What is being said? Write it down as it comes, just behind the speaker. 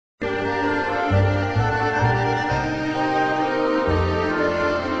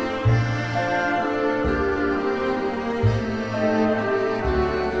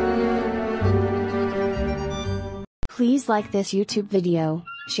Please like this YouTube video,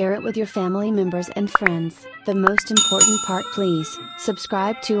 share it with your family members and friends. The most important part, please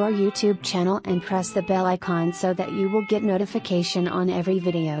subscribe to our YouTube channel and press the bell icon so that you will get notification on every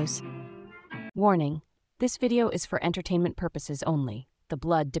videos. Warning: this video is for entertainment purposes only. The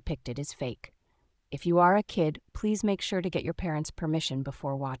blood depicted is fake. If you are a kid, please make sure to get your parents' permission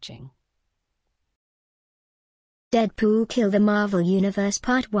before watching. Deadpool Kill the Marvel Universe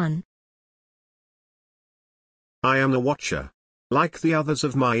Part 1. I am the Watcher. Like the others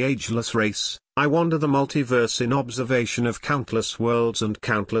of my ageless race, I wander the multiverse in observation of countless worlds and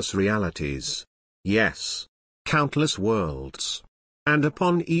countless realities. Yes, countless worlds. And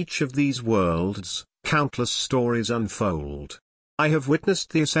upon each of these worlds, countless stories unfold. I have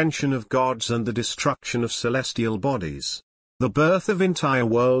witnessed the ascension of gods and the destruction of celestial bodies. The birth of entire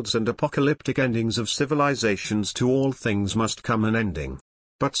worlds and apocalyptic endings of civilizations. To all things must come an ending.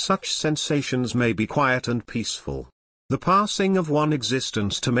 But such sensations may be quiet and peaceful. The passing of one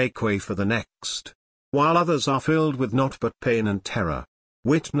existence to make way for the next. While others are filled with naught but pain and terror.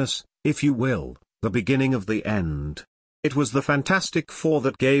 Witness, if you will, the beginning of the end. It was the Fantastic Four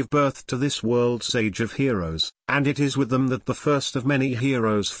that gave birth to this world's age of heroes, and it is with them that the first of many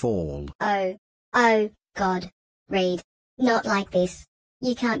heroes fall. Oh, God. Reed. Not like this.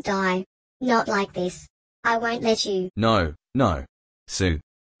 You can't die. Not like this. I won't let you. No, Sue.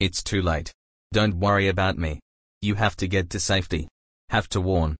 It's too late. Don't worry about me. You have to get to safety. Have to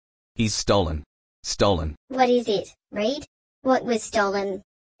warn. He's stolen. Stolen. What is it, Reed? What was stolen?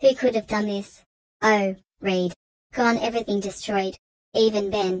 Who could have done this? Oh, Reed. Gone, everything destroyed.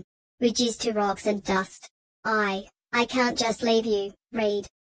 Even Ben. Reduced to rocks and dust. I can't just leave you, Reed.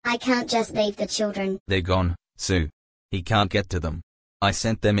 I can't just leave the children. They're gone, Sue. He can't get to them. I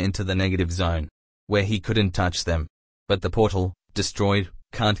sent them into the negative zone, where he couldn't touch them. But the portal, destroyed,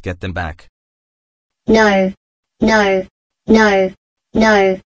 can't get them back. No. Johnny.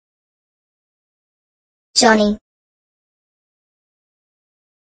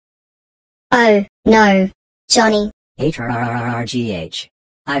 Oh, no. Johnny. HRRRRGH.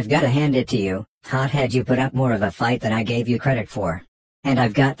 I've gotta hand it to you, hothead, you put up more of a fight than I gave you credit for. And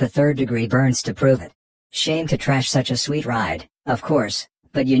I've got the 3rd-degree burns to prove it. Shame to trash such a sweet ride, of course,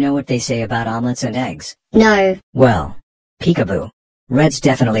 but you know what they say about omelets and eggs. No. Well, peekaboo. Red's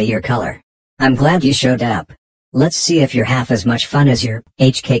definitely your color. I'm glad you showed up. Let's see if you're half as much fun as your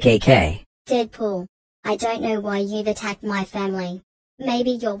HKKK. Deadpool. I don't know why you've attacked my family.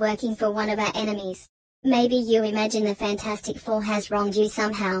 Maybe you're working for one of our enemies. Maybe you imagine the Fantastic Four has wronged you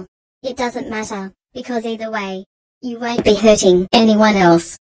somehow. It doesn't matter, because either way, you won't be hurting anyone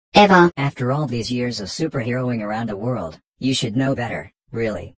else. Ever. After all these years of superheroing around the world, you should know better,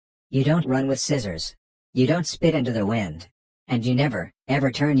 really. You don't run with scissors. You don't spit into the wind. And you never, ever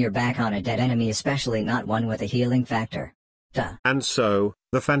turn your back on a dead enemy, especially not one with a healing factor. Duh. And so,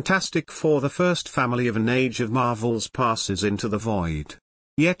 the Fantastic Four, the first family of an age of marvels, passes into the void.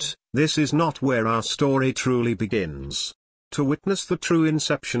 Yet, this is not where our story truly begins. To witness the true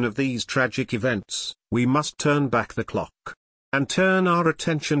inception of these tragic events, we must turn back the clock. And turn our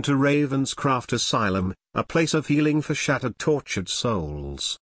attention to Ravenscraft Asylum, a place of healing for shattered, tortured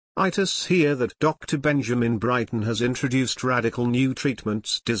souls. Itis here that Dr. Benjamin Brighton has introduced radical new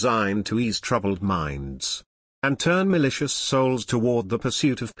treatments designed to ease troubled minds. And turn malicious souls toward the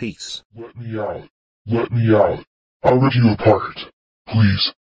pursuit of peace. Let me out. Let me out. I'll rip you apart.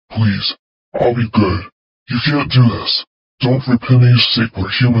 Please. I'll be good. You can't do this. Don't for pennies sake,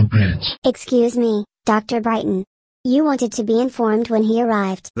 we're human beings. Excuse me, Dr. Brighton. You wanted to be informed when he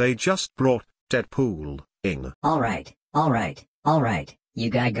arrived. They just brought Deadpool in. Alright. You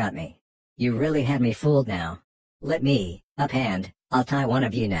guy got me. You really had me fooled now. Let me, uphand, I'll tie one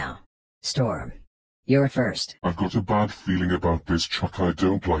of you now. Storm. You're first. I've got a bad feeling about this, Chuck. I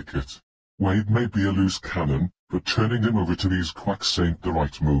don't like it. Wade may be a loose cannon, but turning him over to these quacks ain't the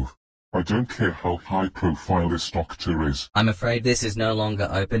right move. I don't care how high profile this doctor is. I'm afraid this is no longer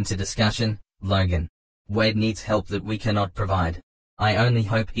open to discussion, Logan. Wade needs help that we cannot provide. I only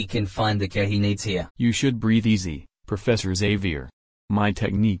hope he can find the care he needs here. You should breathe easy, Professor Xavier. My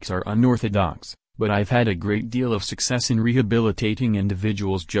techniques are unorthodox, but I've had a great deal of success in rehabilitating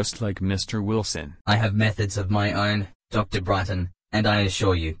individuals just like Mr. Wilson. I have methods of my own, Dr. Brighton, and I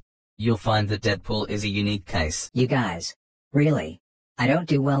assure you, you'll find that Deadpool is a unique case. You guys. Really. I don't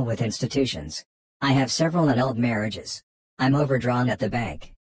do well with institutions. I have several annulled marriages. I'm overdrawn at the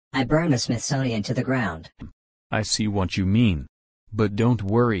bank. I burn the Smithsonian to the ground. I see what you mean. But don't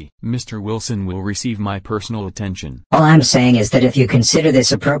worry, Mr. Wilson will receive my personal attention. All I'm saying is that if you consider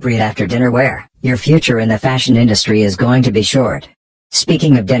this appropriate after dinner wear, your future in the fashion industry is going to be short.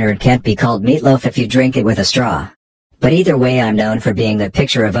 Speaking of dinner, it can't be called meatloaf if you drink it with a straw. But either way, I'm known for being the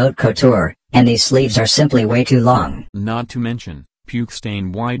picture of haute couture, and these sleeves are simply way too long. Not to mention, puke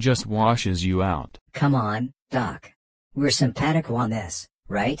stain Y just washes you out. Come on, Doc. We're simpatico on this,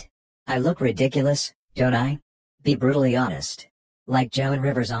 right? I look ridiculous, don't I? Be brutally honest. Like Joan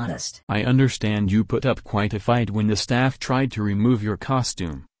Rivers honest. I understand you put up quite a fight when the staff tried to remove your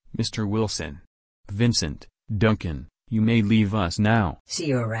costume, Mr. Wilson. Vincent, Duncan, you may leave us now. See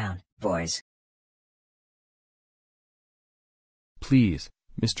you around, boys. Please,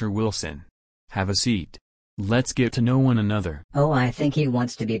 Mr. Wilson. Have a seat. Let's get to know one another. Oh, I think he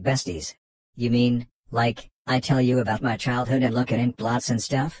wants to be besties. You mean, like, I tell you about my childhood and look at ink blots and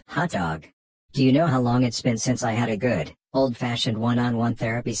stuff? Hot dog. Do you know how long it's been since I had a good, old-fashioned one-on-one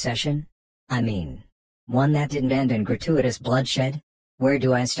therapy session? I mean, one that didn't end in gratuitous bloodshed? Where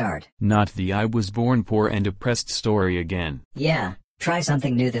do I start? Not the I was born poor and depressed story again. Yeah, try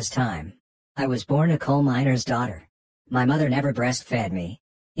something new this time. I was born a coal miner's daughter. My mother never breastfed me.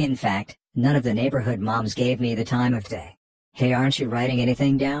 In fact, none of the neighborhood moms gave me the time of day. Hey, aren't you writing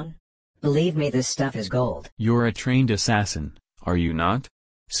anything down? Believe me, this stuff is gold. You're a trained assassin, are you not?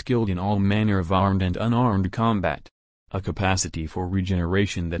 Skilled in all manner of armed and unarmed combat. A capacity for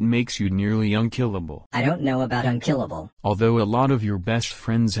regeneration that makes you nearly unkillable. I don't know about unkillable. Although a lot of your best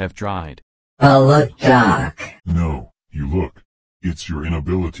friends have tried. Oh look, Doc. No, you look. It's your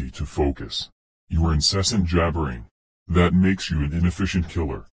inability to focus. Your incessant jabbering. That makes you an inefficient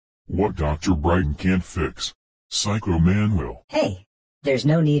killer. What Dr. Brighton can't fix, Psycho Man will. Hey, there's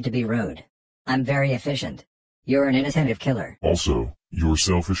no need to be rude. I'm very efficient. You're an inattentive killer. Also, you're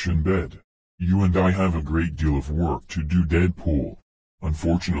selfish in bed. You and I have a great deal of work to do, Deadpool.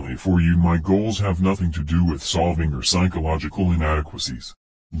 Unfortunately for you, my goals have nothing to do with solving your psychological inadequacies.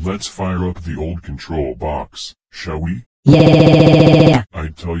 Let's fire up the old control box, shall we? Yeah!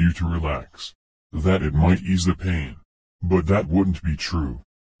 I'd tell you to relax. That it might ease the pain. But that wouldn't be true.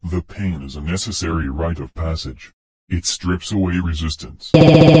 The pain is a necessary rite of passage. It strips away resistance.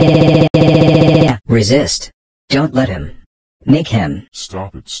 Yeah! Resist. Don't let him. Make him.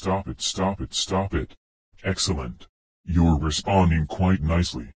 Stop it, stop it, stop it, stop it. Excellent. You're responding quite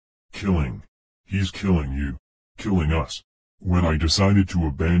nicely. Killing. He's killing you. Killing us. When I decided to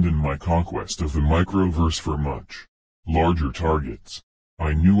abandon my conquest of the microverse for much larger targets,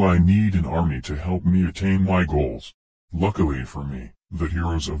 I knew I need an army to help me attain my goals. Luckily for me, the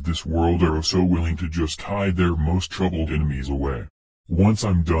heroes of this world are so willing to just hide their most troubled enemies away. Once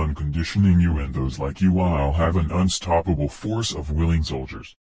I'm done conditioning you and those like you, I'll have an unstoppable force of willing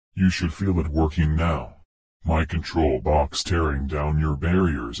soldiers. You should feel it working now. My control box tearing down your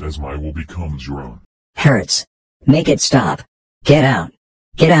barriers as my will becomes your own. Hurts. Make it stop. Get out.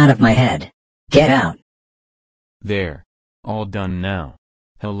 Get out of my head. Get out. There. All done now.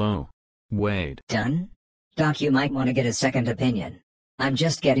 Hello. Wade. Done? Doc, you might want to get a second opinion. I'm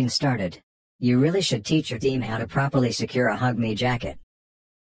just getting started. You really should teach your team how to properly secure a Hug Me jacket.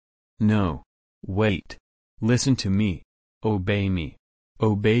 No. Wait. Listen to me. Obey me.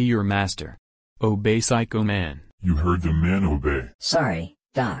 Obey your master. Obey Psycho Man. You heard the man, obey. Sorry,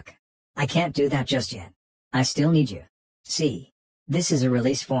 Doc. I can't do that just yet. I still need you. See. This is a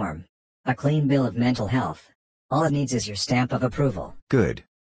release form. A clean bill of mental health. All it needs is your stamp of approval. Good.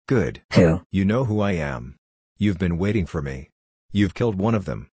 Good. Who? You know who I am. You've been waiting for me. You've killed one of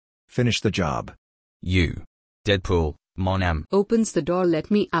them. Finish the job. You. Deadpool, mon am. Opens the door, let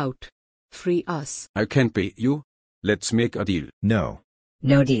me out. Free us. I can't beat you. Let's make a deal. No.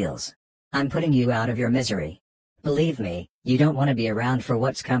 No deals. I'm putting you out of your misery. Believe me, you don't want to be around for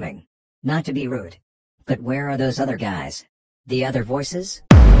what's coming. Not to be rude. But where are those other guys? The other voices?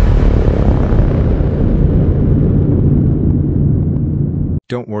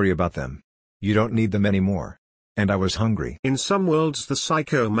 Don't worry about them. You don't need them anymore. And I was hungry. In some worlds the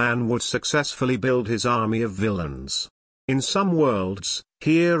Psycho Man would successfully build his army of villains. In some worlds,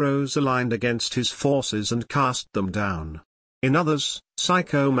 heroes aligned against his forces and cast them down. In others,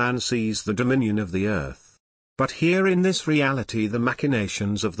 Psycho Man seized the dominion of the earth. But here in this reality the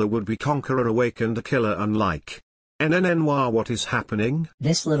machinations of the would-be conqueror awakened a killer unlike. NNNY, what is happening?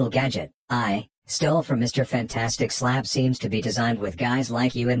 This little gadget, I stole from Mr. Fantastic Slab, seems to be designed with guys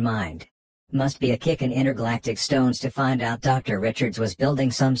like you in mind. Must be a kick in intergalactic stones to find out Dr. Richards was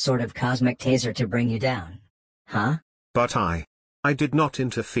building some sort of cosmic taser to bring you down. Huh? But I did not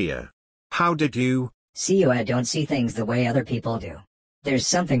interfere. How did you? See you, I don't see things the way other people do. There's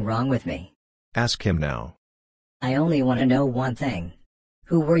something wrong with me. Ask him now. I only want to know one thing.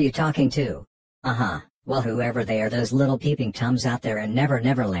 Who were you talking to? Uh-huh. Well, whoever they are, those little peeping toms out there in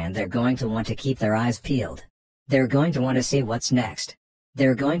Neverland, they're going to want to keep their eyes peeled. They're going to want to see what's next.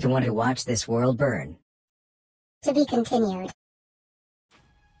 They're going to want to watch this world burn. To be continued.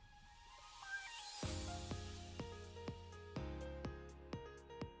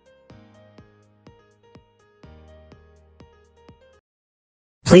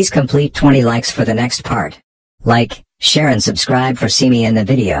 Please complete 20 likes for the next part. Like, share and subscribe for see me in the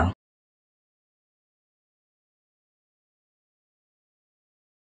video.